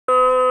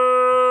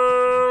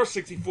Mixer,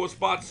 64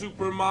 spot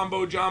Super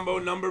Mambo Jumbo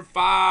number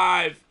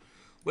 5.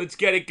 Let's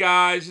get it,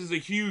 guys. This is a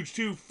huge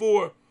 2,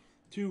 4,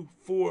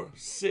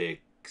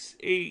 6,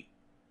 8,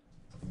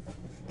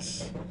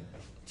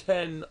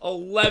 10,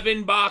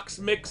 11 box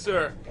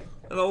mixer.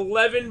 An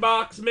 11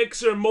 box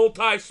mixer,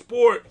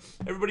 multi-sport.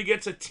 Everybody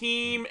gets a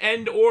team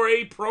and or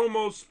a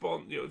promo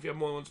spot, you know, if you have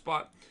more than one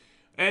spot.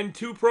 And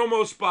 2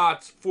 promo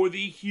spots for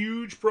the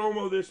huge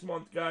promo this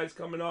month, guys,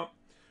 coming up.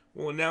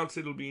 We'll announce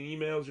it. It'll be in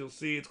emails. You'll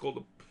see. It's called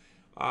the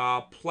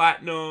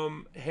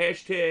Platinum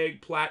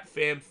hashtag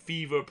PlatFam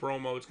Fever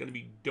promo. It's going to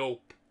be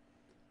dope.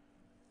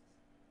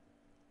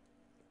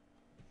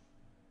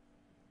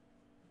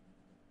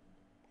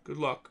 Good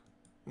luck.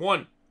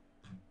 1,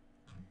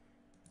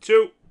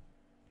 2,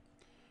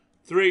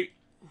 3,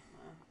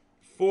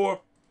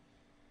 4,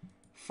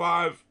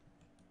 5,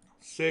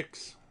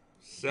 6,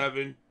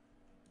 7,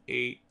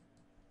 8,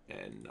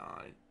 and 9.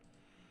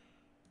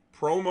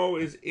 Promo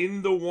is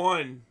in the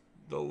 1.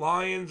 The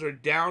Lions are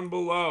down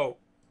below.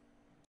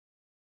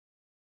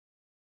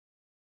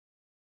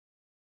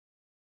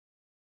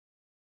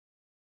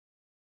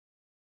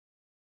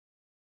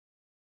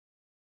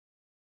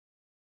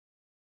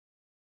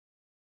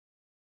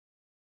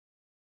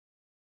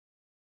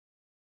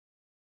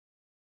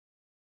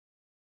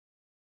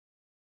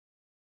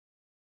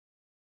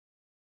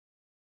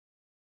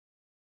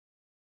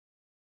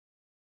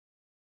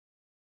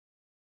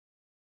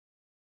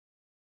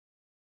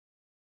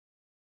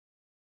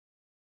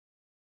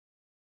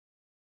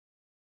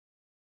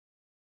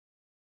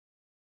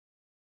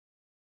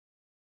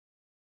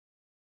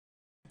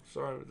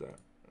 Sorry about that.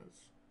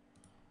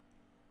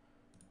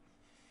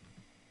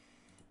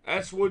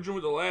 S. Woodrum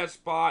with the last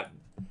spot.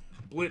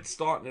 Blitz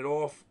starting it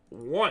off.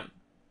 1,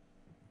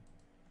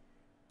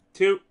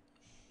 2,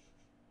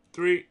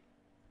 3,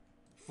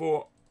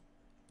 4,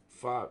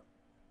 5,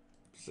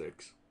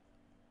 6,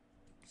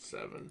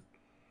 7,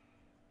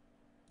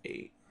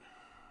 8,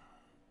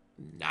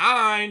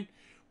 9.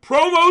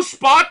 Promo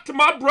spot to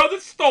my brother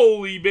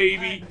Stoley,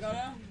 baby.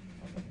 Right,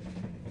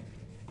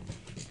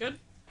 good?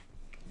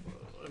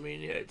 I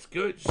mean, yeah, it's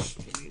good.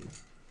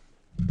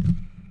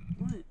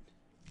 What?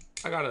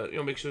 I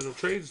gotta, make sure there's no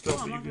trades and stuff.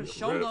 Oh, I'm not gonna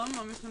show them.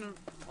 I'm just gonna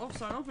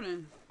start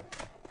opening.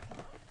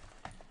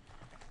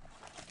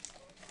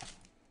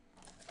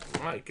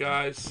 Alright,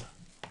 guys.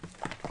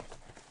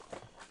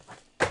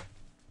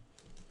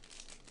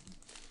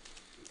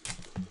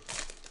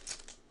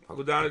 I'll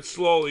go down it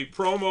slowly.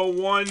 Promo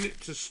 1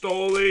 to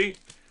Stoley.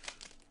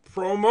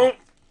 Promo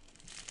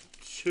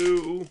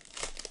 2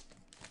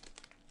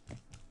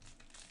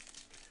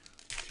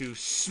 to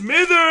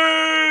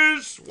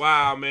Smithers.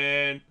 Wow,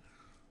 man.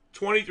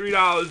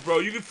 $23, bro.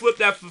 You can flip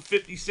that for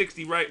 50,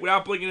 60, right?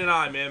 Without blinking an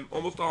eye, man.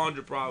 Almost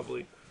 100,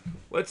 probably.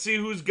 Let's see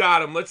who's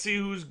got him. Let's see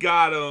who's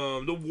got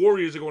him. The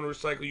Warriors are going to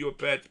recycle your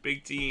pets.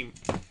 Big team.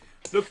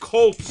 The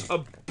Colts,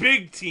 a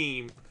big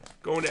team,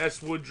 going to S.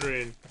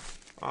 Woodrum.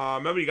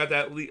 Remember, you got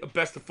that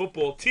best of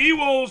football.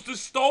 T-Wolves to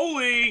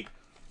Stoley.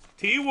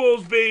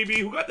 T-Wolves, baby.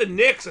 Who got the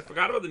Knicks? I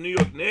forgot about the New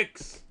York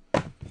Knicks.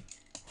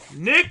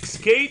 Knicks,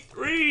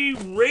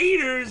 K3.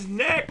 Raiders,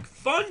 neck.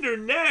 Thunder,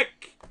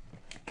 neck.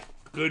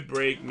 Good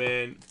break,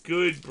 man.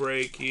 Good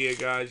break here,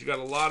 guys. You got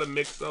a lot of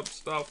mixed-up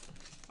stuff.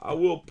 I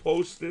will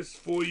post this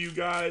for you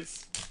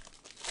guys.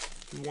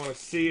 If you want to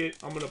see it,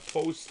 I'm going to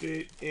post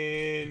it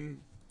in...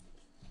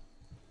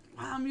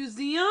 Wow,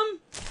 museum?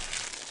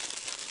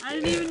 I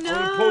didn't even know.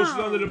 I'm going to post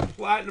it under the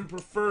Platinum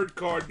Preferred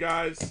card,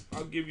 guys.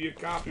 I'll give you a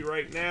copy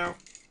right now.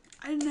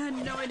 I had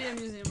no idea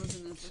museum was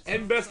in this.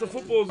 And Best of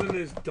Football's in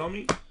this,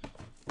 dummy.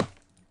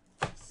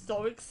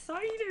 So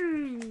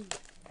exciting.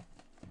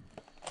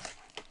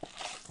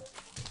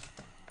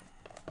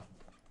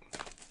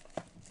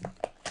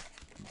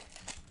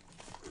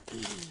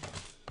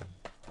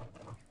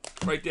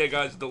 Right there,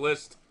 guys, the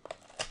list.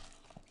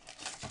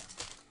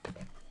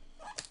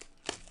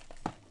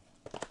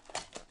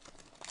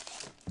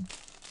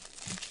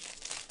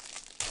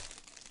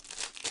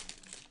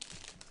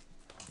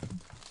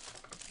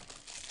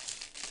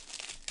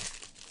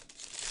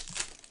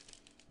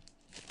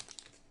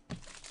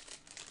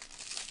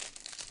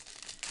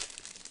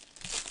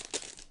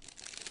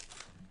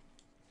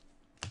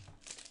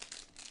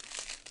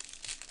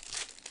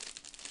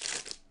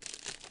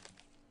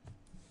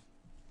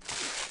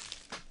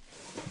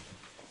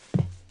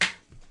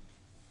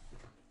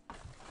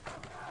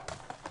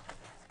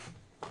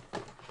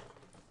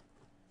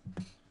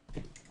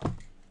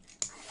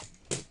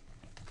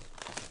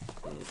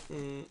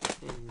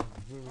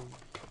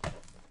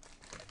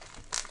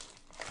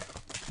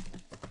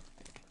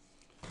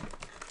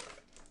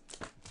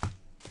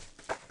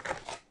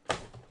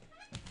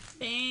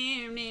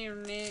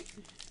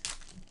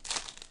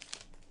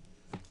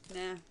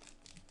 Nah.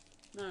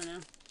 No.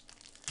 You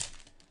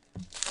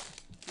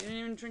didn't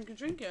even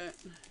drink it.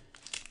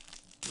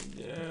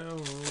 Yeah,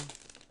 well.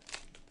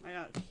 I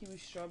got kiwi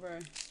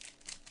strawberry.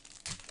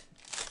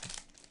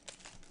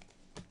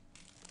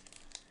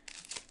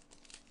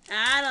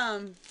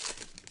 Adam.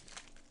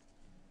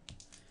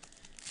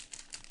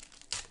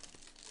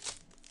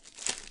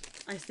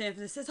 I stand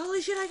for this. Says,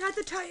 holy shit, I got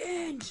the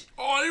Titans.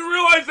 Oh, I didn't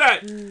realize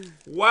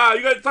that. Wow,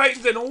 you got the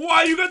Titans and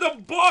wow, you got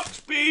the Bucks,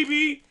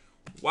 baby.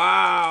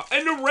 Wow,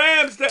 and the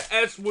Rams, the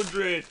S.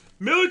 Woodred.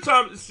 Miller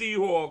Time, the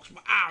Seahawks.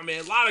 Wow,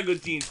 man, a lot of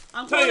good teams.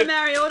 I'm Tell calling you,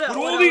 Mariota. with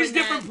all Auto these in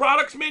different that-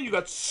 products, man, you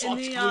got such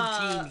the,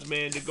 good teams,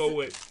 man, to go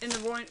with. in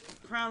the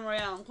Crown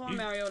Royale. I'm calling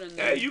Mariota in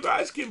there. Hey, you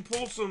guys can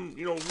pull some,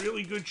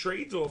 really good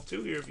trades off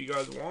too here if you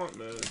guys want,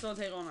 man. It's gonna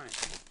take all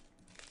night.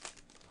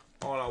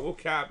 Oh no, we'll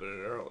cap it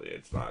early.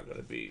 It's not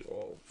gonna be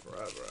all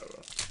forever,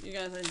 ever. You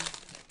guys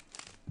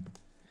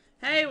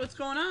Hey, what's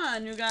going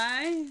on, you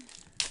guy?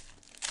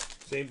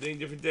 Same thing,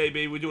 different day,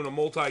 baby. We're doing a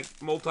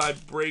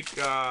multi-break,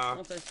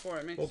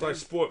 Multi-sport.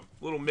 multi-sport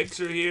little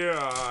mixer here.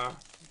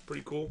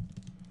 Pretty cool.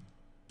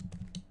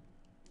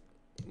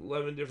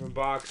 11 different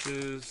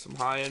boxes, some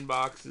high-end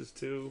boxes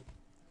too.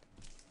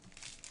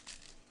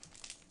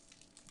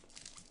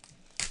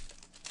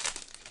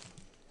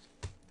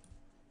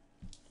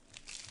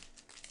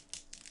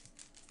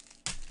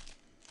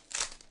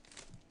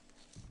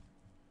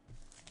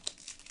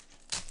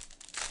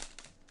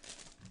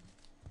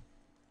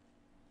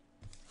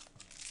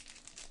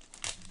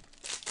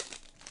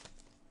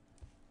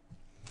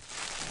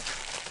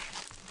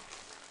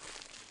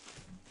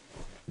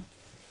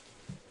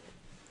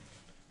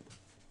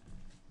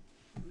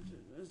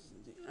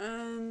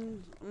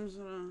 And I'm just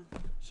gonna.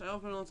 Should I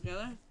open it all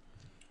together?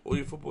 Oh,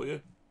 your football, yeah?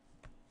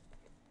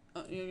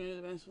 Oh, you're gonna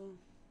do the basketball?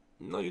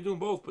 No, you're doing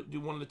both, but do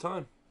one at a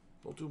time.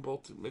 Don't do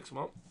both to mix them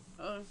up.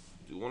 Oh.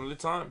 Do one at a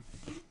time.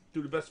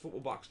 Do the best football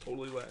box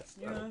totally last.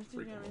 You have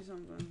to get me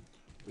something.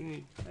 We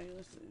need.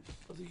 Regular sleeves.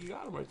 I think you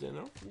got them right there,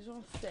 no? These are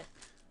all thick.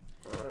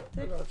 Alright, I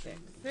Thick, got you. thick,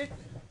 thick.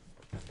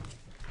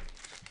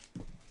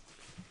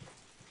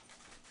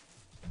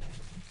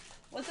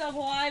 What's up,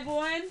 Hawaii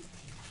boy?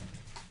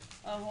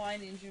 Oh, Hawaii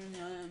needs you in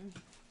Coming,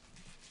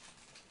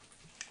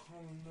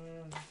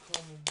 man,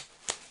 coming.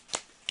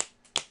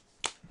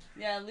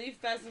 Yeah, Leaf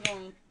Fest is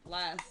going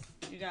last.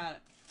 You got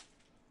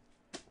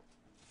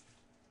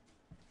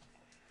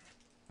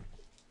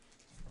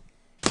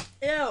it.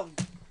 Ew.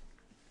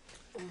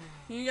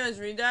 Can you guys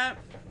read that?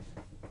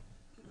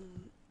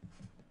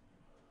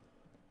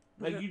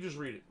 Meg, you just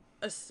read it.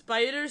 A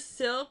spider's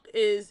silk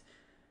is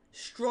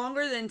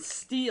stronger than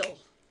steel.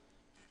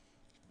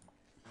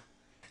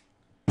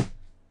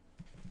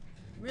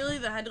 Really?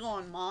 That had to go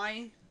on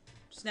my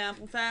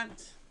Snapple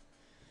fact?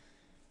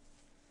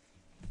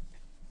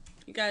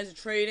 You guys are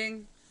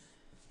trading.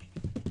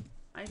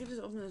 I could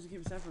just open this and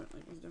keep it separate.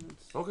 Like, what's the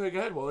difference? Okay, go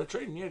ahead. While they're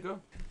trading, yeah, go.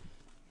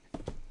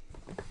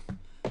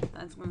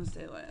 That's gonna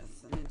stay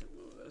last. I need to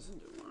move this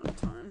and do one at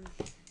a time.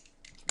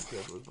 Be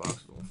careful, the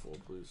box don't fall,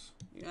 please.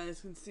 You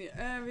guys can see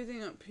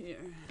everything up here.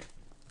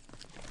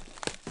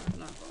 I'm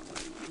not going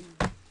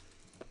anywhere.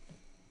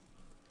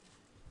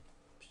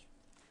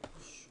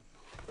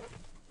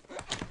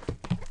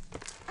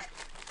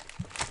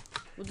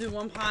 We'll do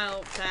one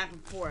pile back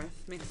and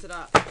forth. Mix it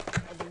up.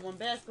 I'll do one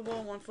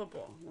basketball, one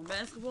football. One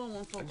basketball,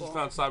 one I football. just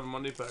found Cyber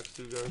Monday packs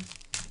too, guys.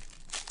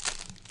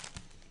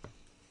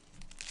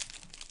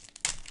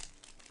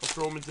 I'll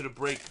throw them into the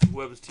break.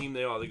 Whoever's team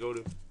they are, they go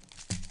to.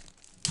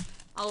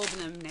 I'll open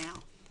them now.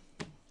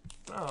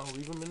 No,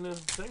 leave them in the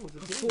thing with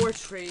the team. 4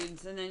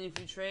 trades, and then if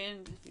you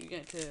trade, you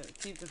get to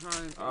keep the card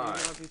and Alright.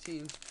 get up your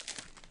team.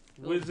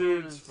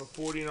 Wizards for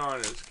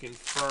 49ers.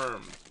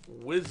 Confirmed.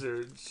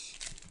 Wizards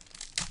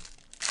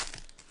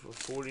for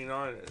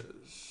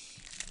 49ers.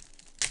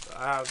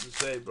 I have to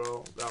say,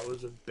 bro, that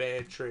was a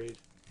bad trade.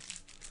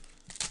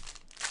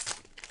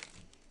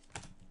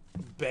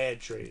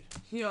 Bad trade.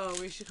 Yo,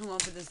 we should come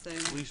up with this thing.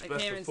 Least I best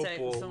can't of even say it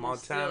 'cause football. someone will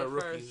steal Montana it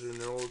rookies first. are in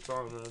there all the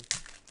time, man.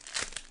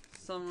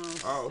 Someone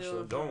else Oh, steal so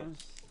it don't.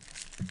 first.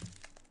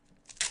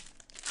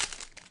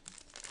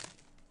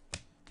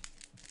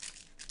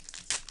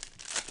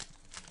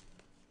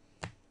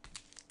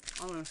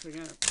 I'm gonna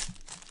forget.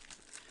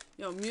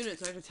 Yo, mute it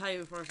so I can tell you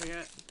before I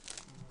forget.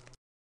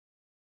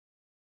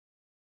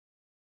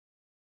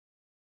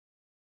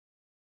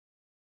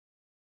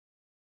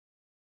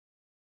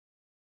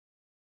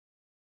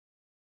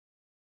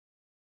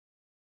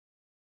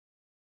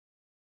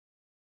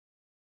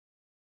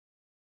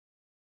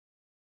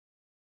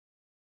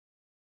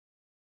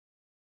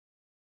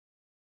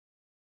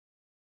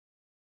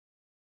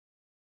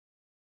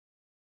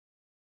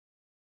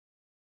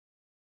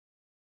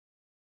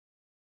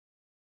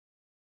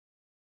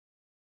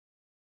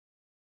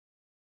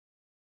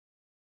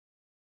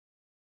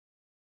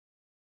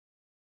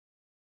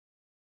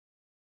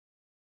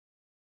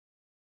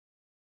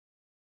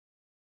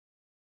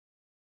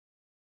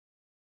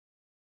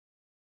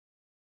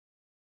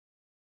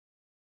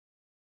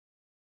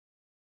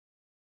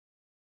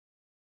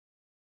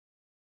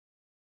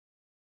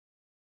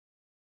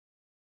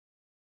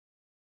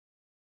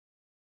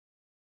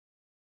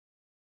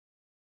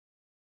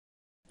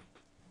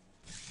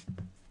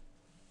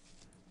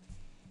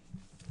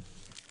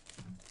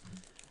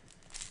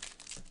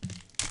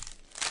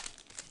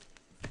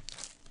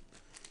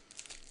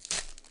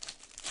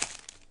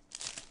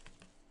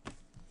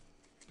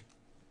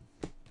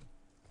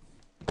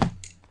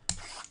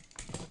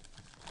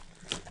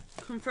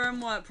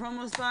 confirm what?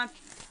 Promo spot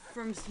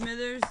from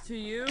Smithers to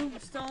you,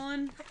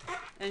 stolen.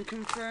 And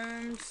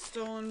confirmed,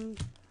 stolen.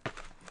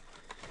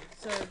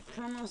 So,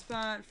 promo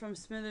spot from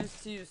Smithers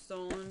to you,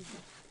 stolen.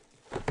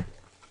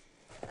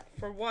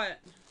 For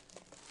what?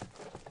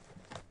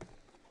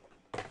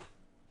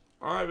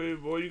 Alright, baby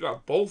boy, you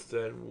got both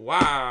then.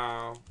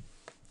 Wow.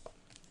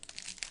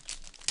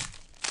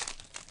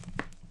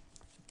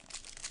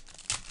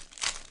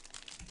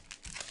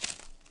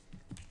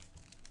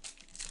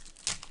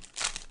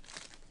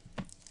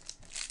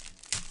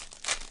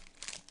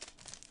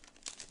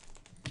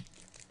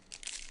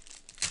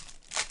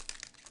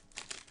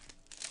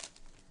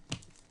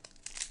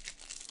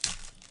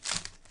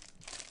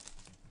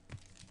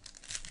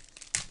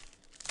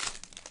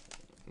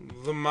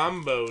 The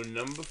Mambo,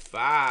 number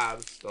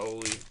 5,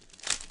 Stoli.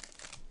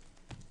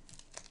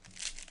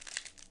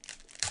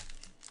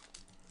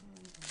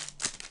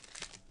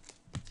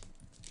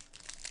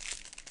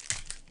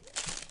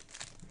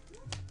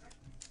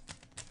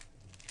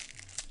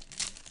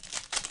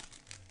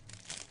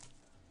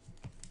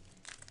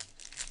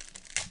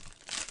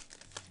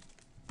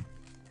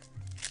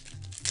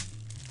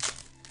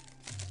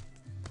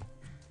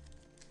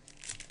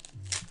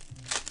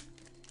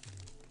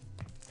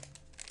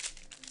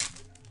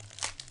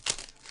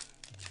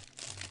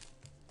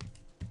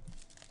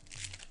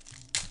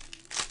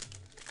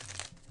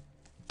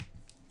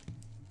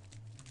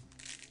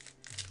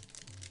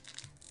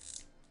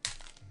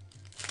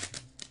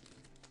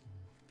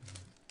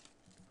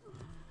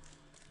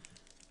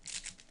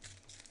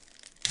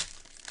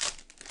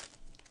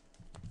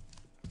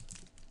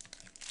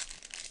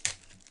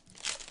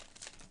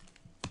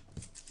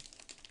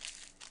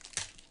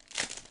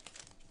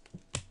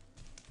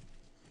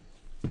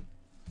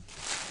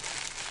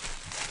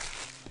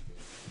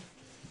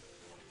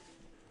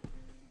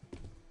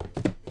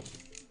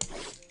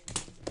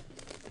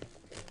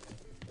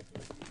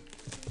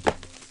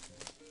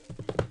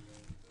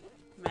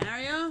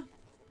 Mario?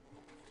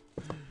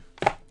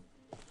 I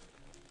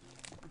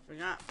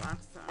forgot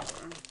Box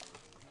Topper.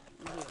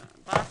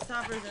 Box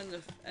Toppers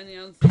and the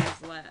other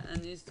things last,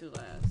 and these two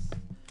last.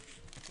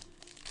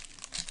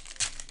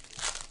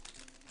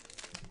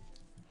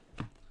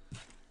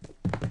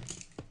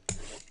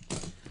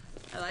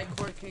 I like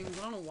Court Kings.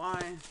 I don't know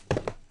why. I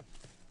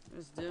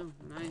just do.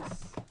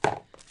 Nice.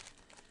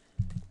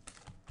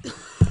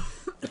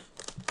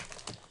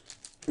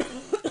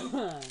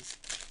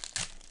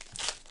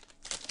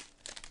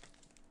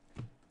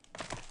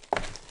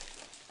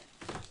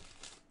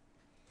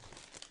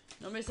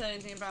 Nobody said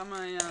anything about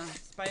my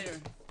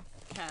spider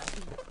cat.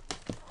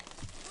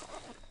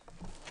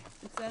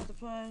 Is that the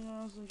play?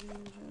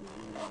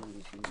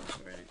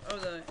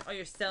 Oh,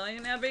 you're selling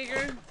it now,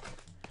 Baker?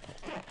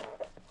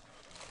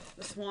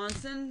 The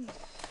Swanson.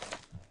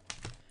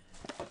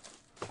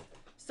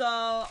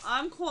 So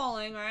I'm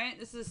calling. All right,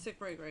 this is a sick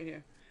break right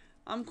here.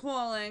 I'm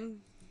calling.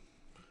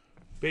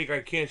 Big, I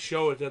can't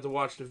show it. They have to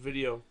watch the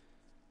video.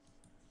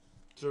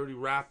 It's already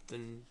wrapped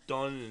and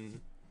done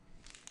and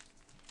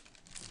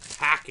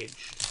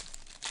packaged.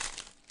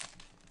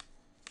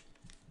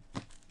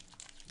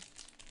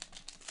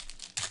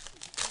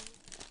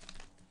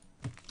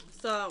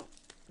 So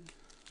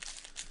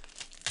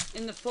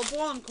in the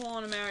football, I'm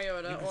calling a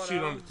Mariota You can auto. see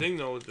it on the thing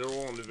though. They're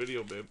all on the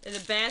video, babe. In the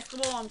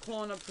basketball, I'm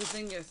calling a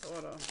Porzingis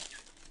auto.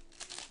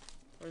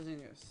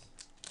 Porzingis.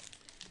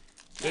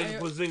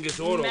 There's Porzingis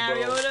auto,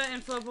 Mariota bro.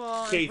 in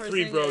football.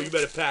 K3, bro. You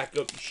better pack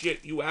up your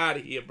shit. You out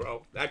of here,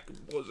 bro. That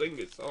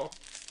Porzingis, oh.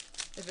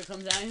 If it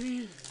comes out of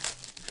me.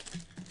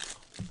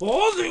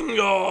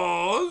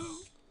 Porzingis.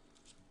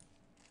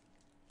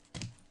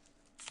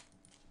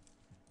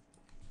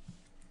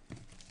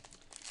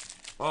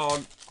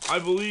 I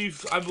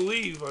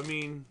believe. I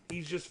mean,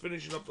 he's just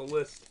finishing up the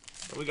list,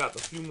 and we got a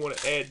few more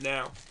to add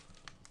now.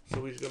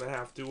 So he's gonna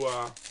have to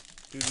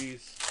do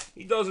these.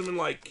 He does them in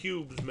like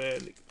cubes,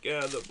 man.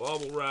 Yeah, the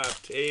bubble wrap,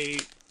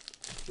 tape,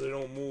 so they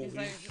don't move. He's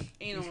like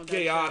anal with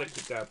chaotic that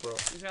with that, bro.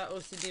 He's got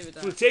OCD with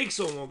that. It takes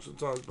so long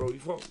sometimes, bro. He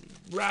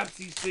wraps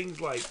these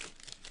things like.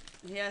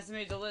 He has to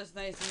make the list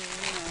nice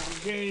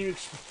and Can't even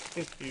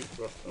explain to you,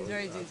 bro. He's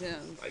very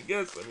detailed. I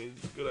guess. I mean,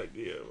 it's a good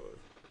idea.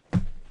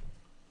 But...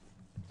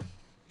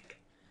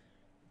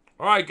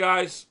 All right,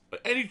 guys.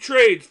 Any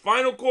trades?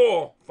 Final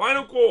call.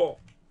 Final call.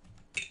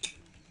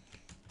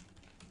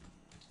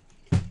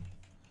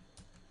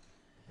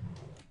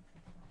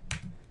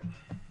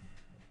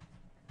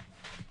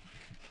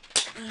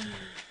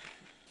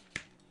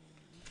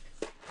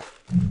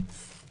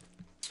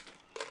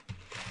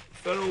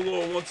 Federal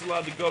law once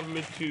allowed the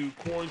government to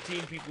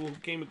quarantine people who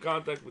came in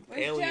contact with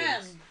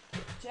aliens.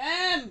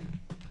 Jem?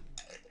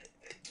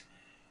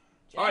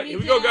 All right, here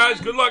we go, guys.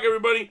 Good luck,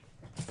 everybody.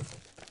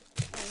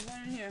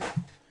 Here.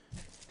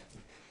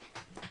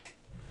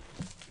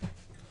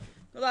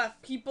 Good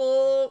luck,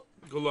 people.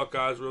 Good luck,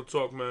 guys. Real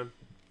talk, man.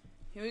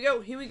 Here we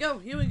go. Here we go.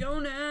 Here we go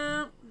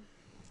now.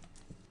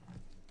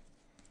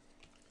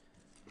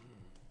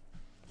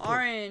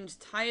 Orange,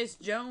 Tyus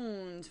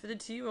Jones for the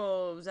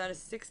T-Wolves out of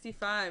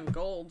 65.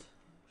 Gold.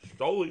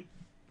 Stoli.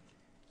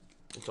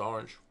 It's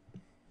orange.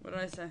 What did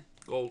I say?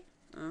 Gold.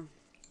 Oh.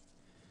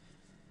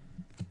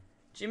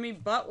 Jimmy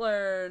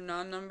Butler,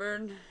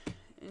 non-numbered.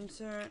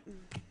 Insert.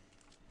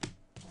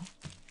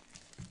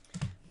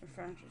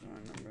 Refractors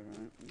aren't numbered,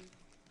 right?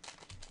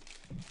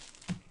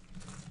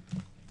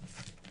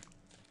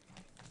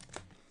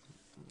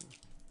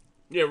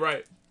 Yeah,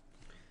 right.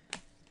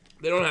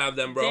 They don't have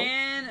them, bro.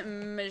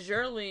 Dan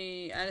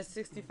Majorly out of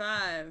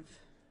 65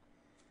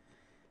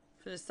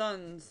 for the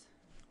Suns.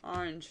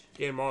 Orange.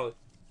 Dan Marley.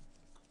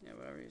 Yeah,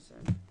 whatever you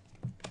said.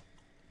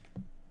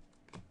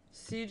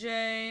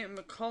 CJ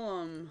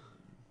McCollum.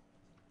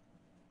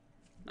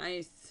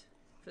 Nice.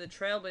 For the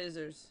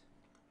Trailblazers.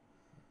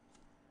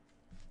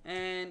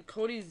 And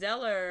Cody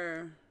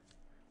Zeller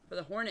for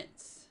the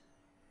Hornets.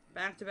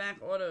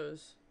 Back-to-back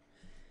autos.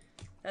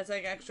 That's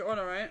like extra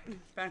auto, right?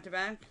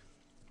 Back-to-back?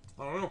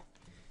 I don't know.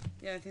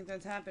 Yeah, I think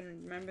that's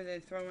happened. Remember they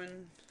throw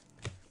in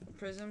a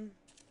prism?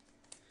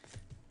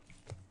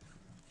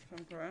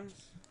 From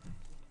Perez.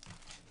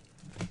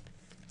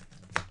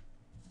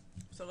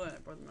 So glad I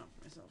brought them out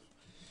for myself.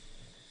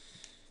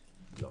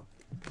 No.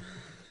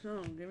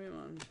 No, give me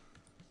one.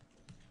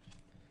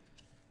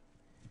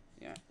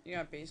 Yeah, you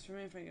got base for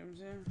me if I give them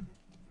to you?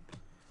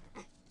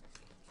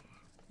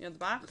 You got the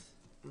box?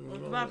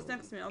 Move the box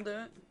next to me, I'll do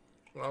it.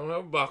 I don't have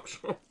a box.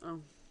 Oh.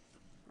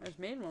 I just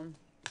made one.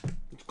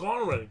 It's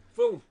gone already.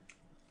 Film.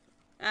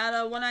 At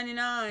a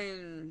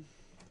 199,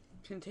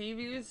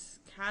 Contavious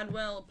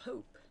Cadwell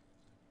Pope.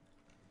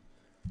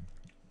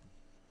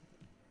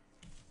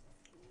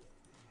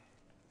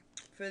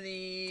 For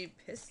the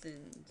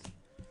Pistons.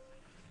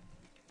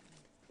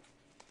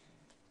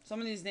 Some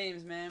of these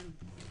names, man,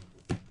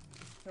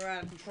 they're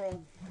out of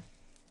control.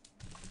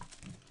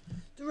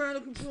 They're out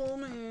of control,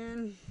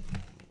 man.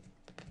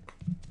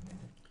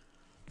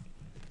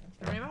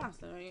 How many boxes?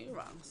 There are 8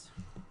 boxes.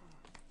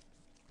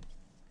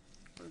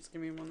 Just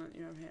give me one that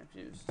you have half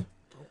used.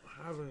 Don't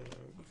have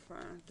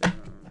anything.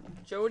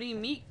 Jody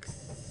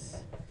Meeks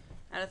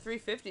out of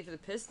 350 for the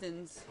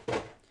Pistons.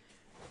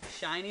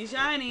 Shiny,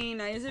 shiny,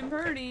 nice and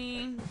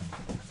pretty.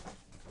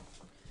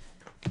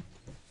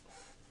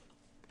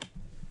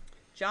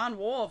 John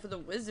Wall for the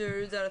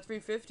Wizards out of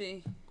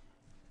 350.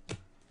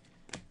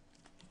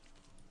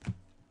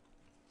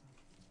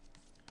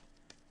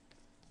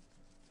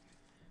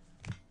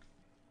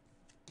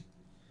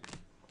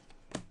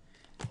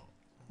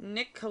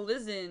 Nick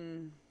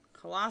Collison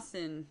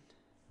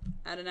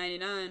out of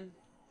 99.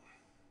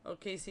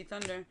 OKC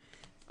Thunder.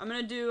 I'm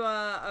going to do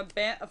a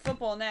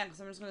football next.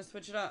 I'm just going to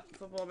switch it up.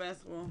 Football,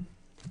 basketball.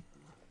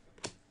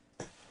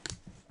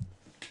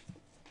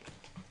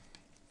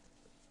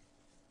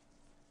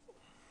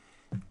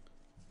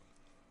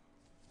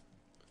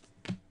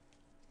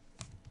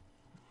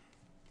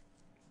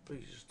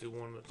 Please just do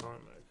one at a time,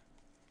 Meg.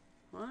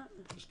 What?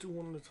 Just do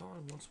one at a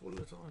time. One sport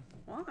at a time.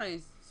 Why?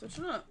 Switch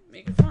it up.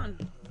 Make it fun.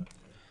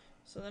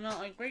 So they're not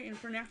like waiting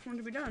for the next one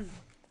to be done.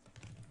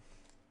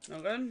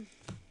 No good?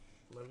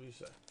 Whatever you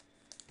say.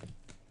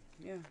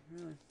 Yeah,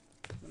 really.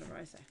 Whatever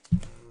I say.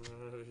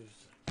 Whatever you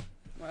say.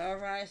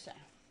 Whatever I say.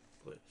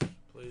 Please.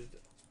 Please do.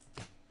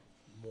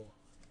 More.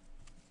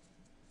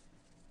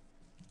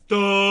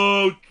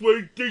 Don't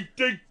wait to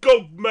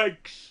go,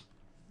 Max.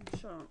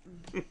 Shut up.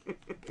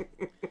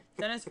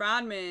 Dennis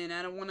Rodman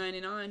out of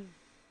 199.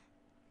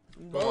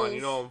 Come on,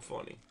 you know I'm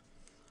funny.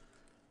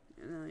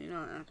 No, you're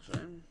not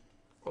actually.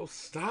 Oh,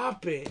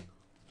 stop it.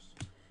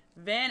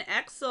 Van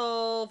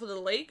Exel for the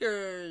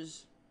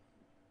Lakers.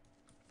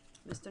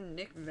 Mr.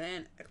 Nick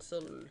Van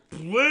Exel.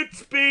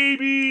 Blitz,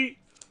 baby.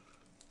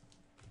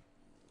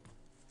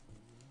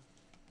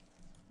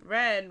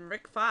 Red,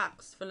 Rick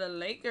Fox for the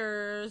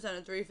Lakers out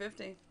of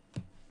 350.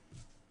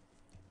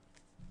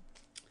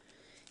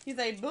 He's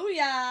like,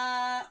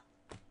 booyah.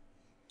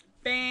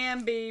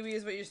 Bam, baby,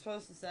 is what you're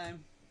supposed to say.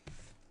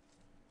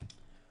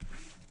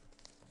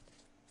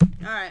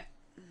 Alright.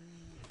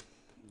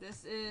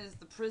 This is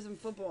the Prism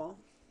Football.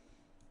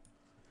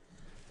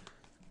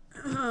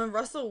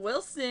 Russell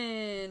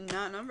Wilson,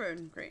 not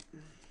numbered. Great.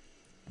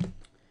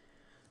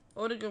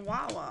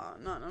 Odegawa,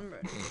 not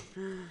numbered.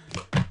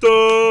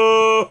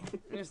 Duh.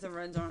 I guess the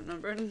Reds aren't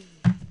numbered.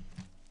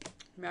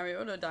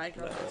 Mariota died.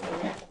 None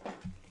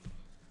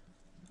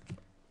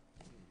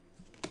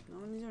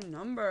of these are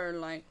numbered.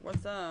 Like,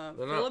 what's up?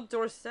 They're not. Philip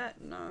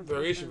Dorsett. No.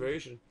 Variation,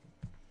 variation.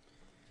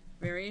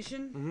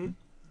 Variation? Mm-hmm.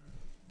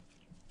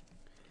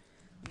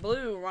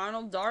 Blue,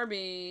 Ronald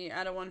Darby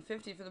out of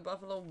 150 for the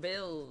Buffalo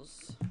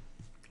Bills.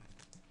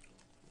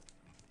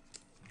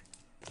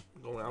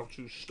 Going out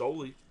to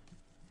Stoli.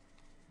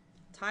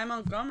 Ty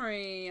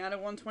Montgomery out of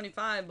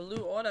 125,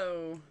 blue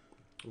auto.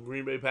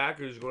 Green Bay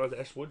Packers going out to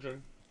S.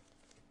 Woodring.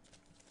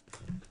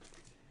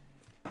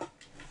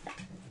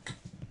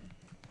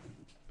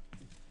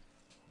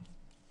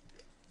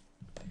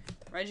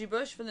 Reggie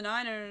Bush for the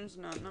Niners,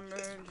 not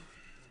numbered.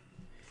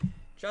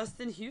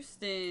 Justin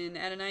Houston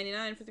out of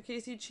 99 for the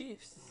KC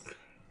Chiefs.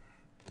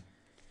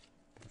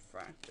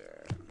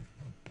 Refractor.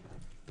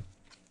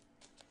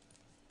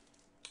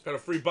 Got a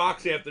free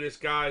box after this,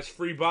 guys.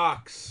 Free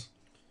box.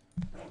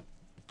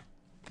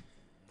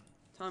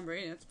 Tom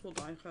Brady, that's a cool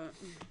die cut.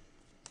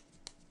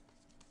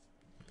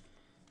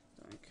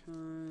 Die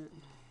cut.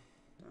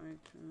 Die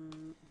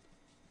cut.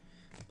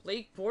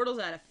 Blake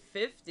Bortles at a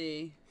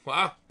 50.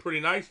 Wow, pretty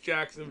nice,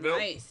 Jacksonville.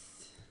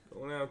 Nice.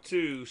 Going out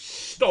to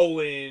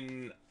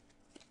stolen.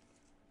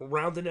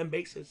 Rounding them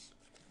bases.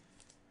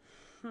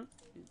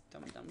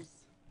 Dum-dums.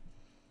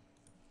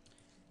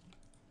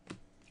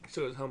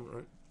 Still his helmet,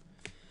 right?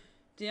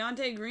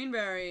 Deontay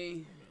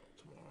Greenberry.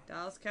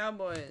 Dallas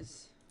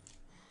Cowboys.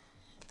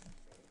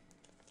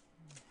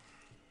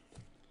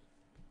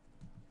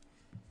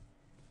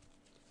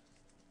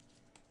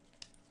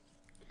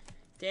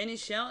 Danny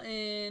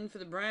Shelton for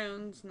the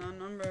Browns,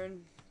 non-numbered.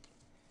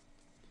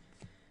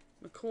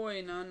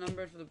 McCoy,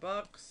 non-numbered for the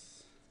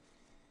Bucks.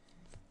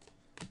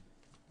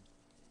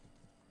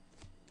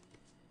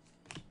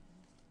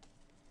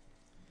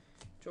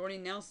 Jordy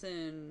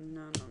Nelson,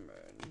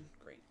 non-numbered.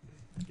 Great.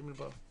 Give me the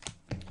ball.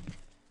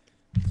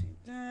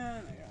 Take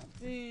that. I got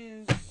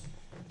these.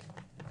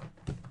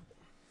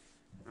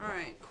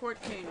 Alright, Court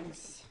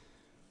Kings.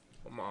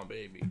 Come on,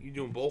 baby. You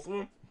doing both of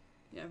them?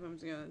 Yeah, put them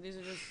together. These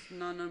are just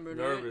non-numbered.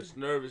 Nervous.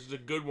 It's a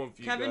good one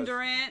for you guys. Kevin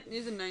Durant.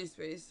 These are nice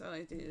base. I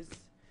like these.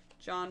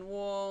 John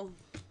Wall.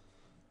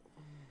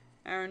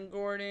 Aaron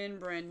Gordon.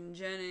 Brandon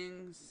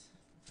Jennings.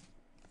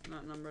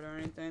 Not numbered or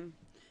anything.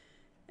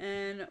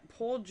 And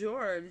Paul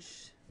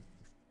George.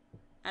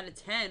 Out of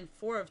 10.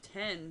 4 of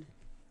 10.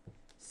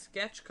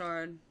 Sketch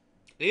card.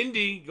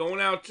 Indy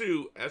going out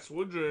to S.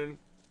 Woodron.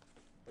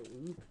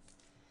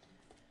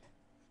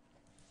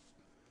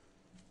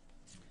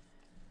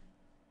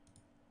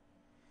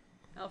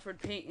 Alfred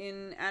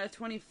Payton out of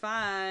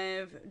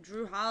 25.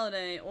 Drew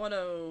Holiday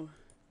auto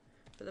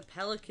for the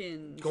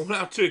Pelicans. Going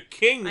out to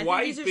King I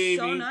White, think these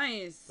are baby. so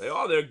nice. They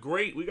are. They're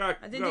great. We got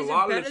I a think these lot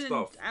are of better this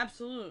than stuff.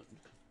 Absolute.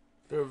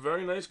 They're a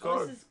very nice Oh,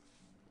 card. this is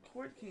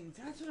Court Kings.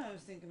 That's what I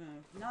was thinking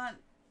of. Not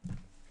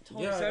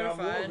totally Yeah, I got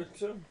more of certified. it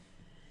too.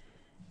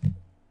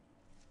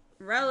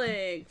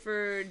 Relic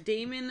for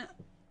Damian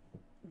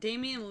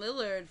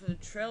Lillard for the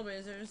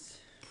Trailblazers.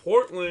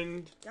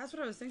 Portland That's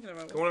what I was thinking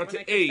about. going out when I to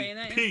kept saying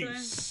that A.P. yesterday.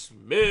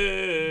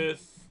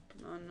 Smith.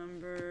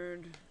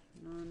 Non-numbered.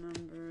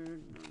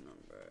 Non-numbered.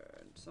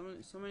 Non-numbered.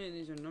 So many of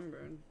these are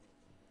numbered.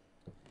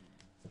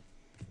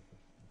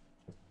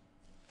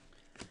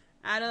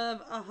 Out of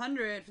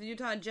 100 for the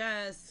Utah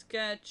Jazz,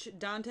 sketch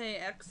Dante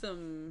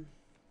Exum.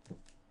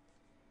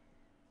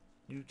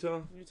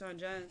 Utah. Utah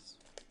Jazz.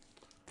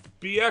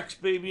 BX,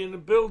 baby, in the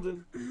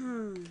building.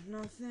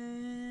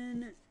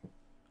 Nothing.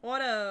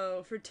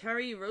 Auto for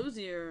Terry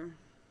Rozier.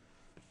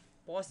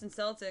 Boston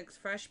Celtics,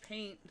 fresh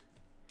paint.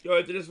 Yo,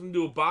 after this, I'm going to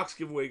do a box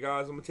giveaway,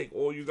 guys. I'm going to take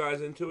all you guys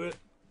into it.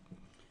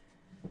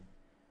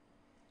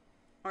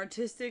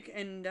 Artistic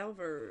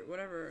Endeavor,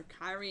 whatever.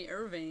 Kyrie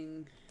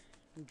Irving,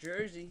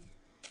 jersey.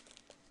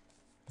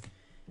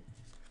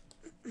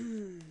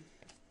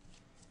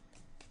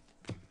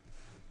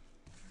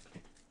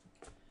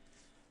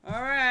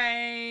 All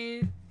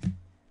right.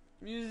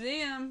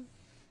 Museum.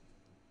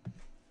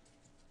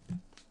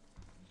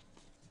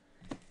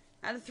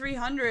 Out of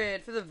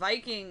 300 for the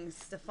Vikings,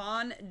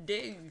 Stephon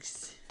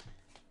Diggs.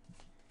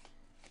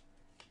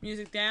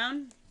 Music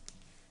down.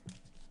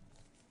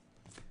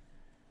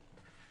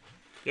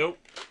 Yep.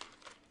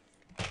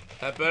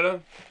 That better?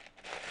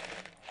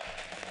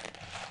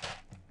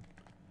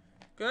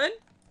 Good?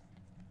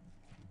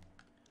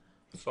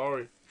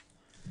 Sorry.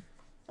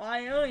 Well,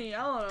 I only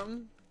yell at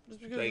him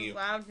just because Thank it's you.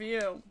 loud for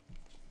you.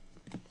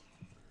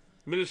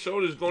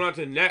 Minnesota's going out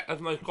to Neck. That's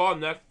a nice card,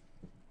 Neck.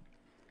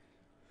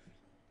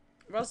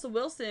 Russell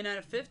Wilson out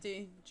of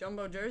 50,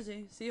 jumbo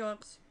jersey,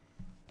 Seahawks.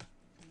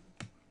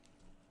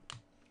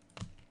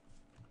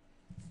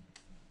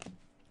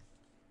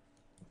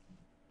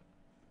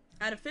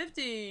 Out of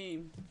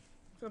 50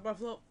 for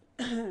Buffalo.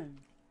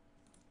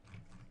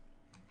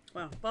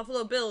 Wow,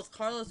 Buffalo Bills,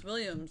 Carlos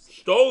Williams,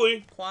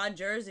 Stoli. quad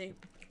jersey.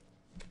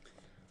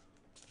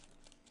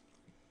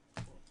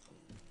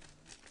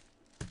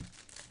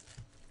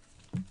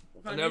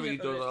 I never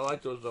eat those. I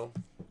like those, though.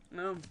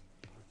 No,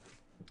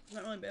 it's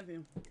not really bad for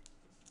you.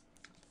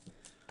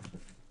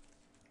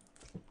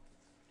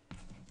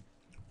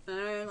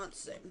 Let's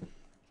see.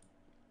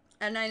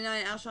 At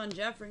 99, Alshon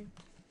Jeffrey.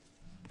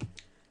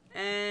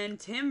 And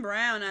Tim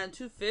Brown at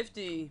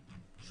 250.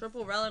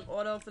 Triple relic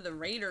auto for the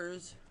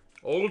Raiders.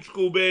 Old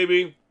school,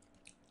 baby.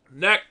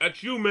 Neck,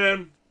 that's you,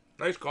 man.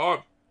 Nice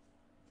card.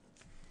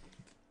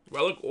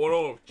 Relic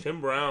auto of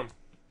Tim Brown.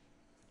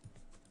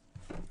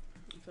 I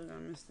feel like I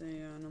missed the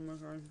number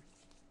card.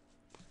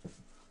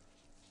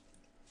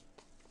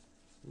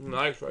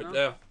 Nice right No.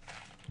 there.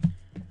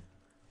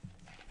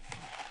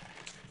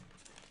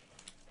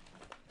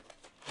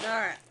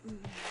 Alright.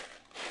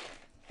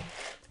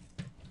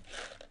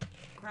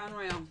 Crown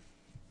Royal.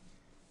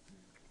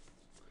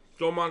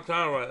 Joe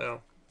Montana right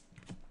now.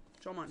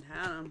 Joe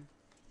Montana.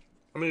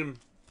 I mean,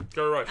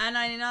 Jerry Rice. At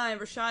 99,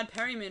 Rashad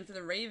Perryman for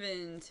the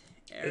Ravens.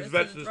 His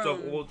vets and stuff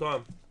all the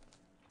time.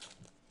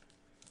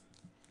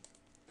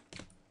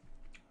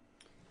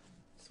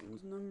 This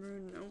one's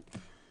numbered. Nope.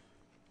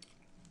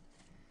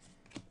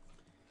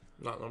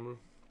 Not numbered.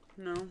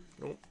 No.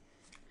 Nope.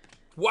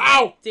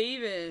 Wow!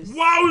 Davis.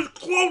 Wow, it was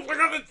close. I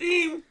got the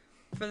team.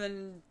 For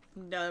the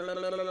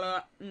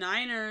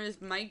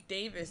Niners, Mike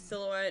Davis,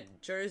 silhouette,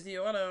 jersey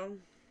auto.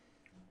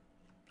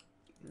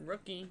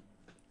 Rookie.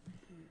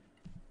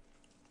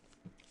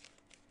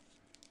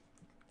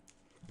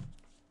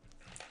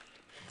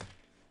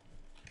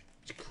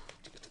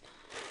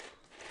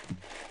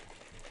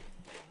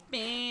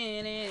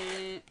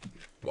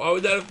 Why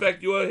would that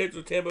affect your hits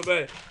with Tampa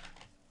Bay?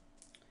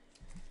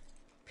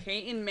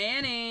 Peyton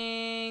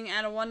Manning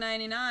out of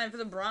 199 for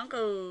the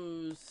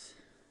Broncos.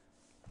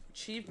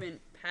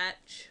 Achievement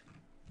patch.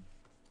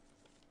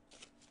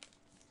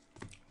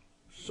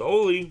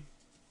 Solely.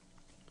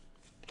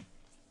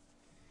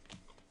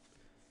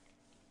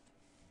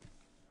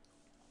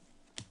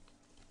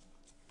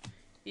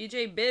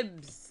 EJ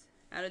Bibbs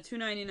out of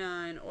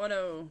 299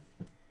 auto.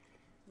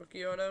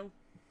 Rookie auto.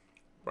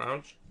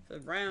 Browns. For the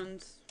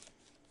Browns.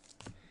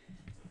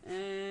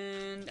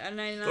 And at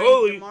 99,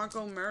 Solely.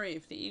 DeMarco Murray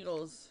for the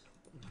Eagles.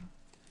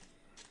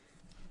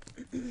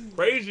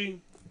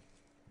 Crazy.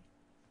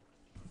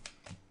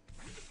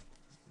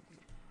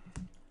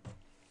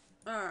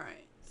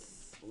 Alright.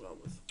 We'll go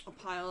with a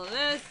pile of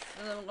this.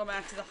 And then we'll go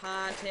back to the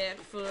high-tech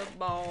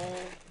football.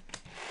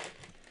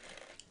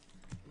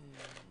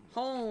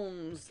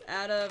 Holmes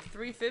out of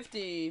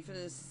 350 for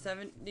the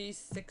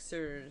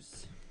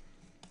 76ers.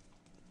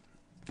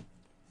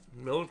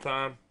 Miller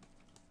time.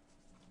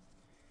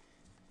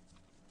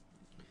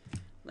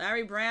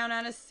 Larry Brown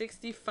out of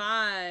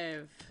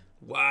 65.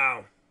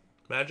 Wow.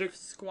 Magic?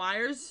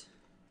 Squires.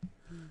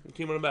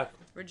 Team on the back.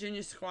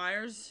 Virginia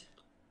Squires.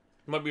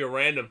 Might be a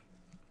random.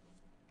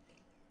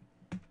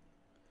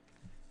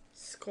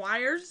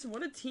 Squires?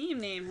 What a team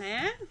name,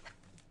 huh?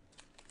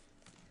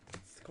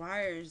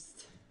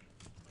 Squires.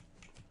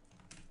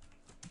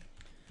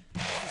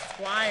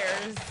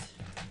 Squires.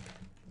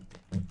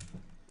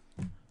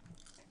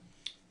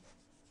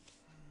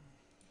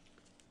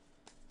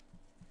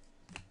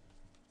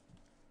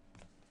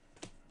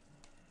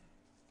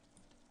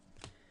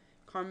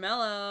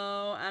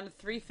 Carmelo out of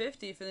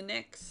 350 for the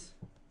Knicks.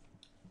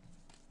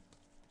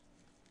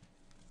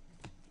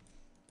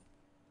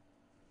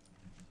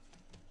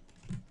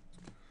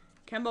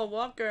 Kemba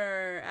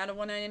Walker out of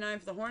 199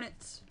 for the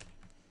Hornets.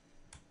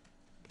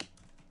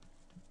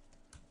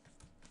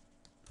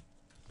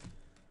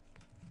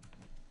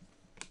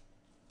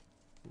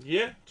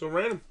 Yeah, it's a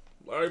random.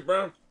 Larry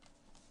Brown.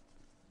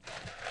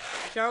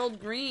 Gerald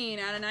Green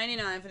out of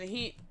 99 for the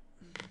Heat.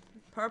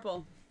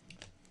 Purple.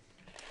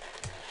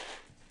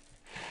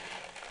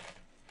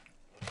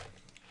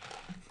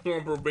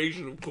 On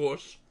probation, of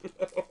course.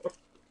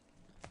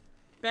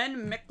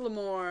 Ben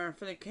McLemore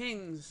for the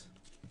Kings.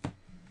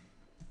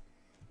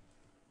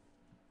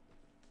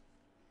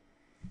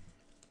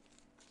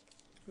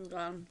 Who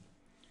got him?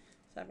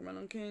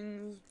 Sacramento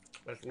Kings.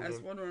 That's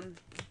Woodrun.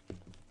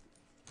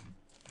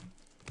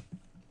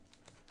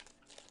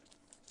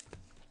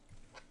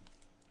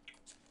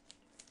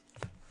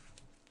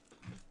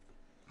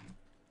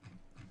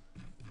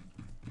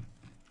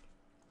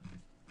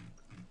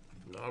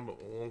 Not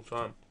a long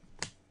time.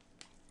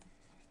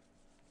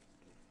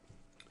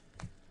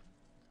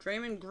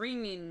 Draymond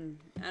Green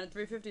out of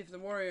 350 for the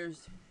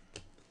Warriors.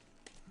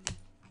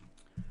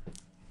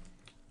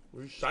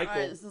 Recycle.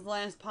 Alright, this is the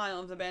last pile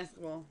of the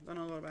basketball. Then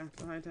I'll go back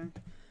to the high tech.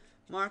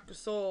 Marc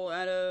Gasol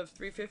out of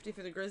 350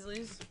 for the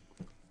Grizzlies.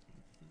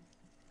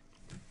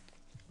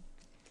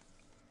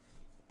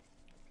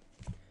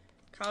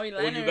 Kawhi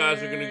Leonard you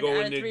guys are gonna go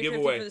out in of the 350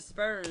 giveaway? for the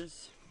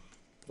Spurs.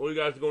 All you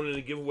guys are going in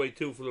the giveaway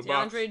too for the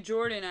box. DeAndre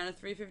Jordan out of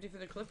 350 for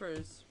the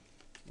Clippers.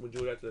 We'll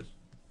do it after this.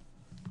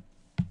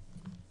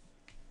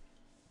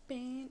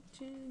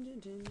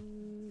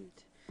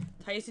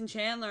 Tyson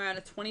Chandler out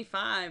of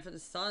 25 for the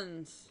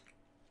Suns.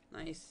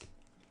 Nice.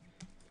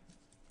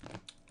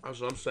 That's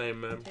what I'm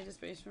saying, man. Take the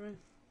space for me.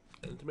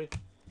 Send it to me.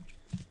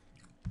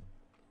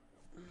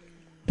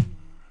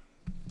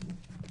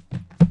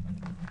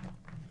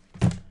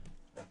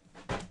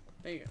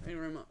 There you go. Thank you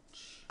very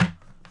much.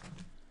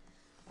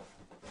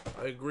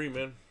 I agree,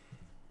 man.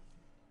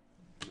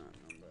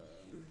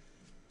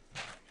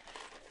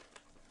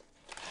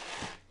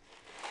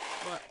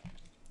 What?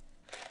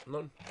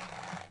 None.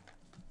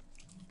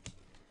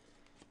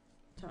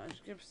 Taj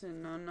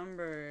Gibson,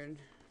 non-numbered.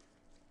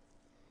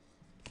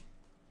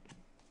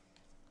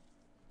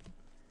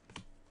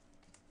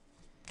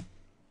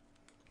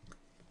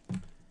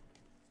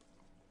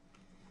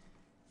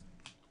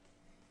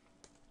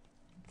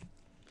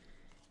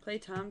 Klay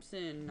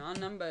Thompson,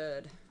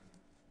 non-numbered.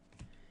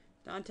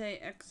 Dante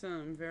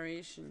Exum,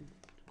 variation.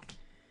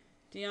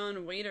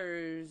 Dion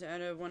Waiters out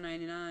of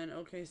 199,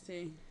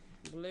 OKC,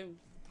 blue.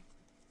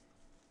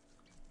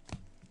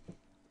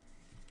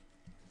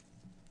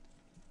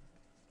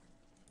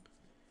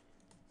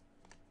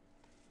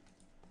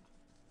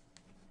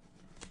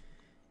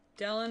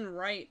 Delon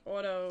Wright,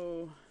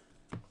 auto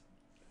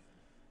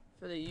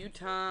for the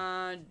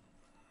Utah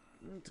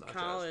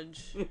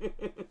College.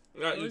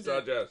 Not Who is Utah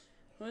it? Jazz.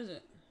 Who is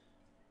it?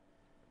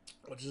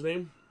 What's his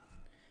name?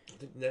 I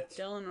think Nets.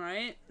 Delon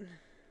Wright?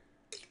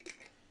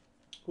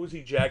 Who's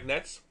he? Jag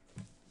Nets?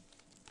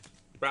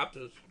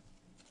 Raptors.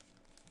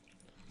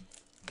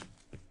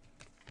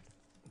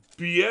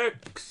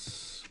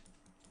 BX.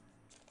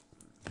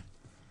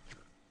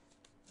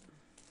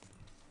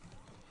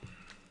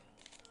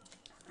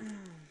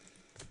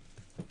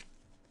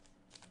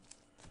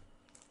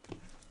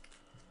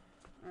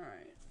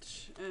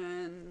 Alright.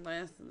 And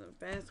last of the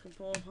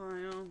basketball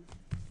pile.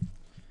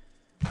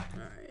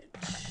 Alright.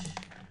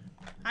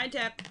 High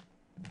tap.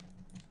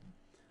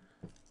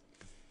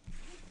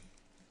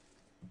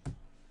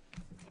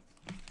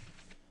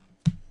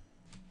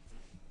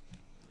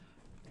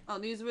 Oh,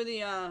 these were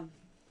the,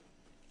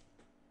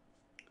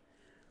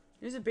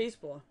 Here's a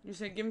baseball. You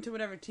said give them to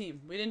whatever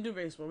team. We didn't do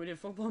baseball. We did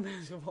football and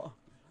basketball.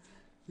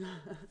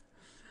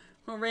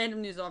 We'll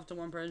random these off to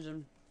one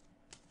person.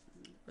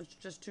 It's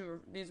just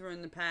two. These were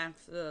in the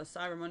packs. The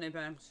Cyber Monday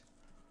packs.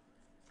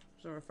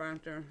 It's a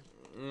refractor.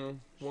 One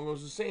goes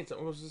to the Saints.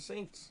 One goes to the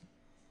Saints.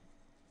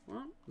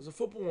 What? There's a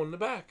football one in the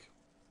back.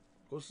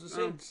 Goes to the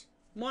Saints.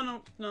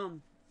 No.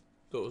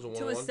 So it was a 1-1.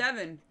 2 of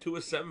 7. 2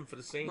 of 7 for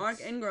the Saints. Mark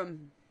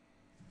Ingram.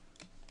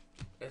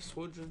 S.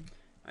 Woodron.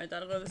 I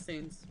thought I'd go to the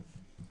Saints.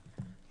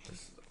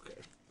 This is okay.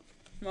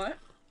 What?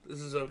 This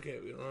is okay.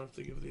 We don't have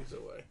to give these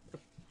away.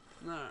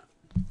 Nah.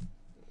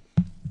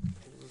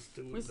 Let's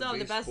do We still have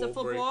the best of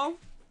football.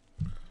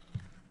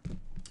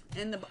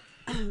 And the...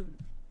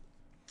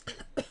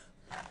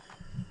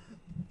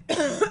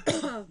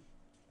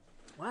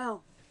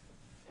 Wow.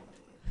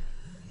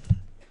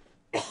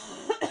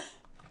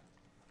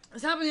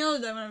 This happened the other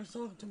day when I was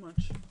talking too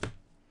much.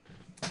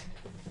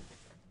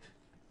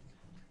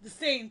 The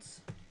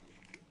Saints.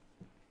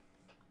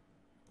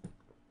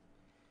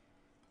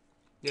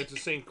 Yeah, it's the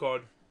same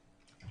card.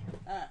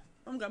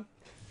 I'm good.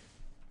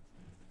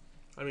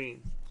 I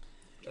mean,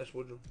 S.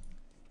 Woodron.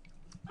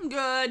 I'm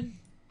good.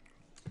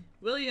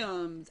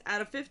 Williams,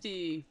 out of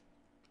 50.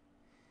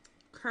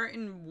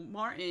 Curtin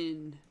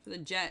Martin for the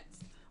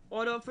Jets.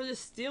 Auto for the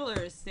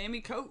Steelers,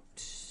 Sammy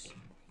Coates.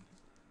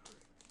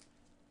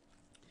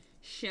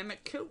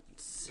 Shamit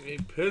Coates. A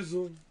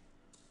Pizzle.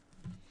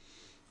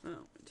 Oh,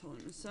 I told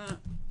him this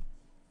up.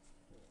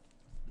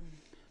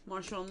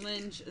 Marshawn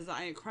Lynch,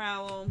 Isaiah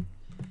Crowell.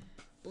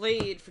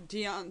 Blade for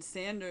Deion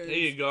Sanders. There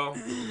you go.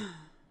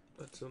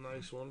 That's a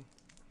nice one.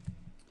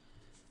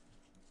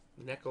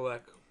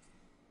 Nekolek.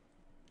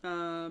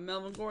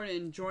 Melvin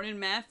Gordon, Jordan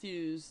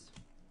Matthews.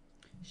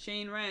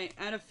 Shane Ray,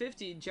 out of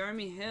 50,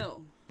 Jeremy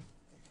Hill.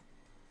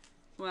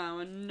 Wow,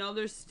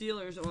 another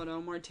Steelers auto.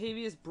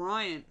 Martavius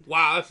Bryant.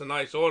 Wow, that's a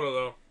nice auto,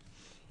 though.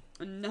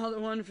 Another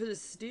one for the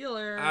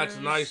Steelers. That's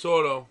a nice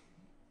auto.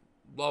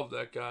 Love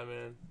that guy,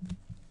 man.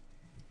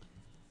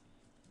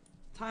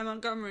 Ty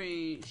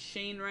Montgomery,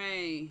 Shane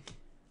Ray,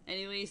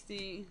 Eddie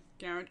Lacy,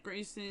 Garrett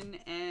Grayson,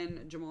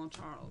 and Jamal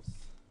Charles.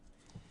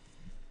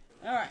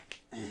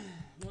 Alright.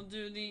 We'll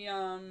do the,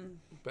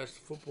 Best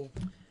of football.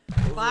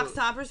 box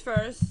toppers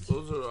first.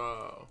 Those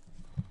are,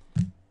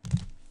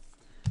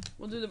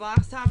 We'll do the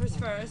box toppers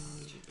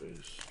first.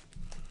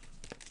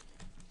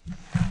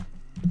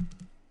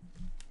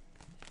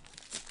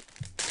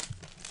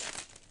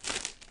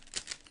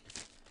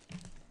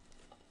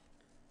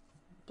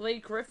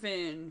 Blake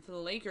Griffin for the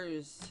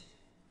Lakers.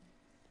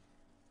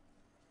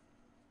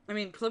 I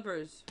mean,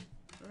 Clippers.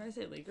 What did I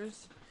say,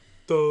 Lakers?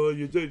 Duh,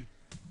 you did.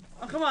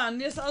 Oh, come on.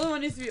 This other one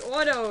needs to be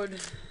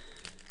autoed.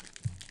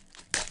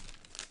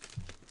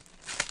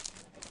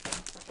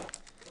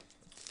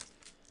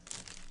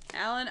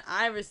 Allen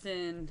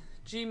Iverson.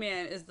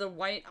 G-Man is the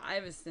white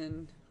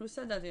Iverson. Who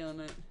said that the other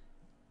night?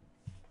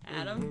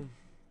 Adam?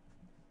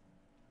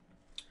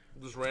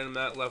 Just random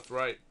that left,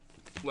 right.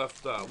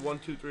 Left, 1,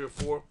 2, 3, or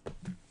 4.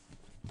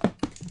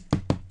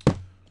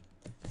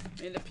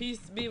 May the peace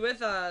be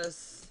with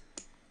us.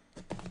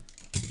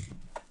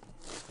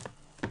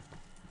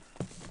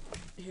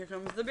 Here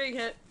comes the big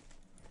hit.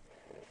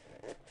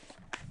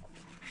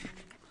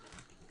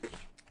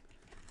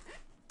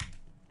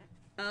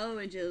 Oh,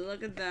 would you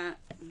look at that?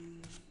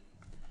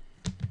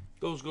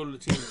 Those go to the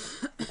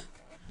teams.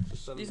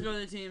 These go to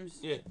the teams.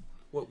 Yeah.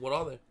 What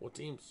are they? What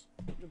teams?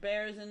 The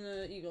Bears and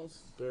the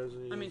Eagles. Bears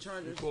and Eagles. I mean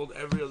Chargers. We called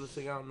every other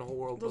thing out in the whole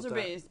world. Those are that.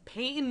 Bears.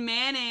 Peyton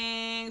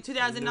Manning,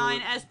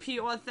 2009 SP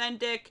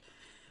Authentic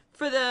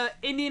for the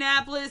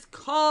Indianapolis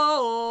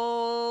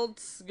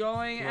Colts.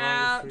 Going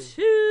out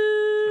to...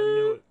 I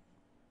knew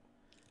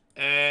it.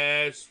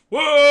 S.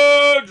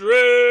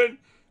 Woodron.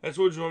 That's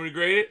what you want me to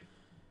grade it?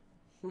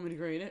 Want me to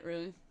grade it?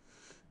 Really?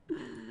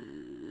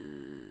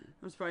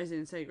 I'm surprised you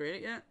didn't say grade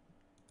it yet.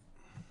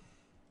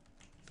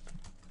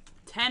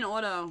 10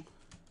 auto.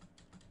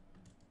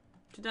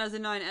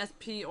 2009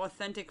 SP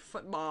Authentic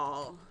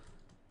Football.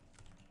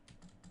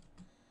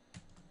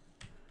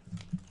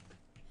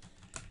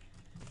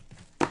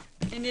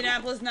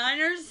 Indianapolis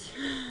Niners.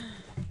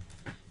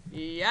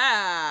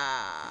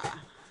 Yeah.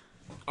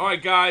 All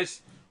right,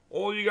 guys.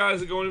 All you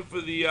guys are going in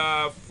for the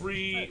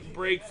free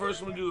break.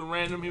 First, I'm going to do the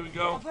random. Here we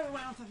go.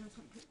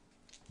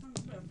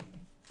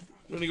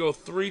 We're going to go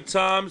 3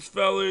 times,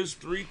 fellas.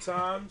 3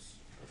 times.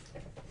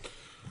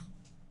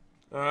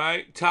 All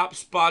right, top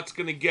spot's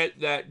going to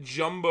get that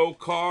jumbo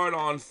card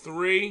on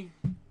 3.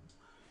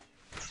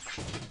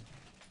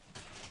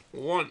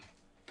 1,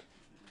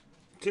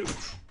 2.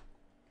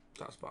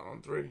 Top spot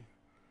on 3.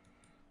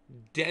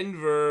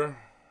 Denver.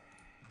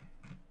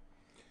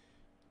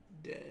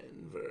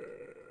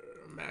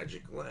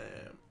 Magic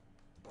Lamp.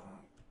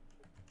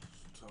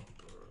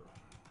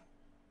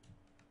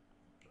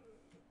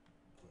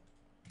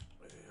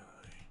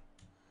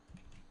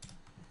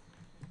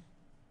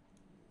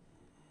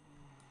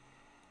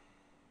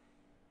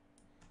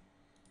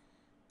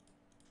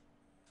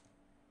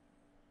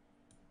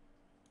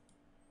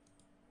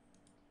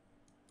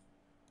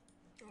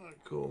 Alright,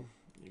 cool.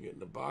 You're getting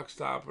the box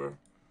topper.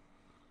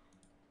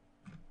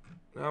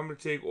 Now I'm going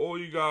to take all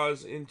you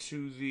guys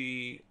into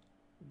the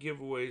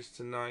giveaways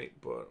tonight,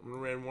 but I'm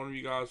going to run one of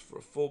you guys for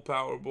a full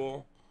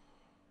Powerball.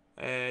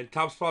 And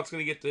top spot's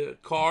going to get the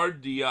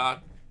card,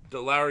 the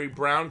Larry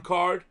Brown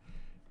card.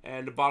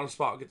 And the bottom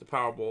spot will get the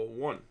Powerball.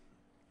 1,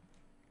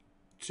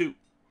 2.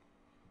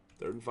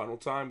 Third and final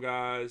time,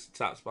 guys.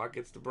 Top spot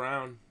gets the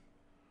Brown.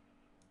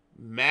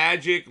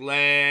 Magic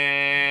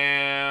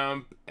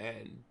Lamp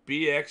and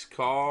BX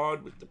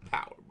card with the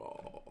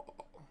Powerball.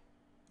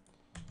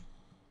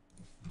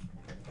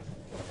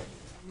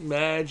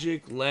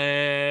 Magic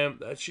Lamp.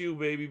 That's you,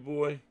 baby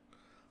boy.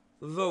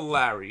 The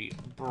Larry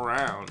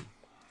Brown.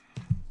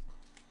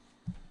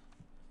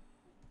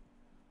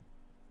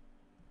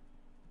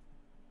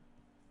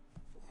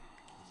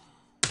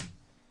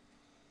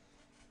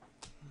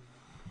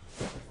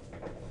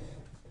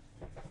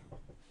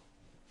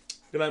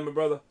 Good night, my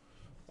brother.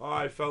 All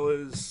right,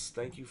 fellas.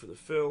 Thank you for the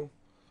fill.